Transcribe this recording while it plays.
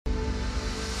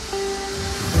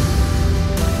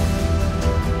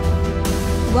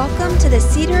Welcome to the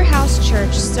Cedar House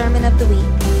Church Sermon of the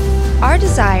Week. Our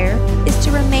desire is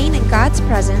to remain in God's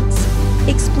presence,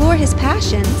 explore His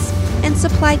passions, and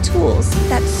supply tools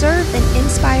that serve and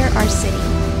inspire our city.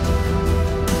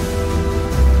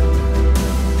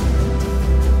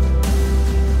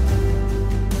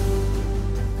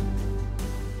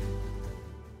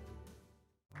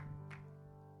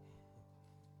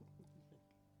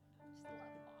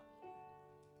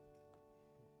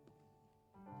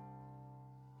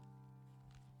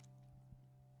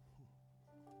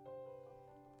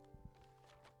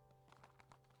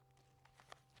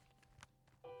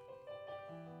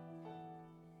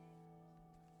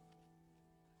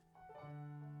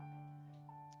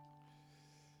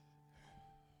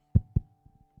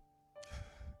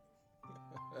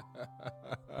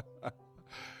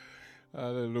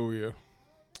 Hallelujah.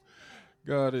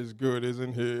 God is good,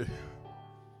 isn't He?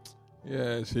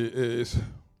 Yes, He is.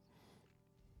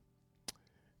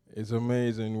 It's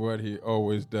amazing what He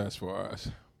always does for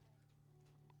us.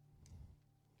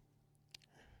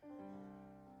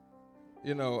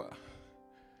 You know,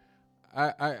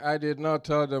 I did not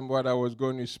tell them what I was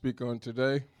going to speak on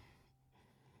today.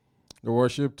 The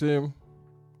worship team.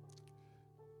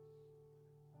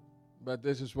 But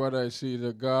this is what I see,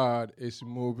 that God is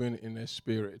moving in the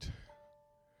spirit.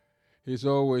 He's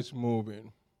always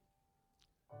moving.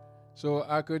 So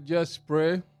I could just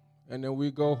pray and then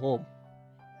we go home.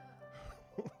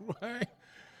 Right?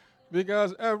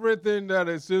 Because everything that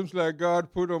it seems like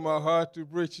God put on my heart to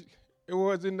preach, it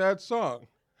was in that song.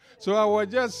 So I was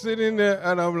just sitting there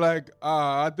and I'm like,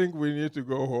 I think we need to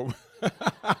go home.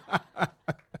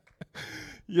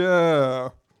 Yeah,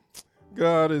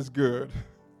 God is good.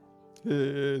 He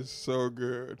is so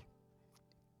good.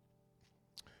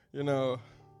 You know,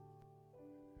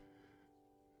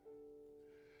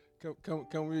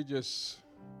 can we just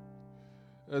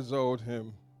exalt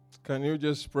Him? Can you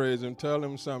just praise Him? Tell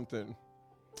Him something.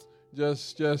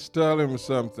 Just tell Him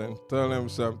something. Tell Him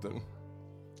something.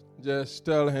 Just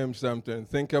tell Him something.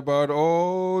 Think about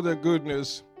all the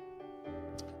goodness.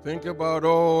 Think about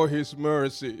all His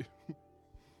mercy.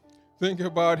 Think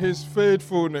about His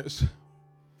faithfulness.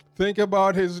 Think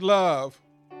about His love.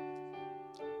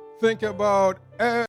 Think about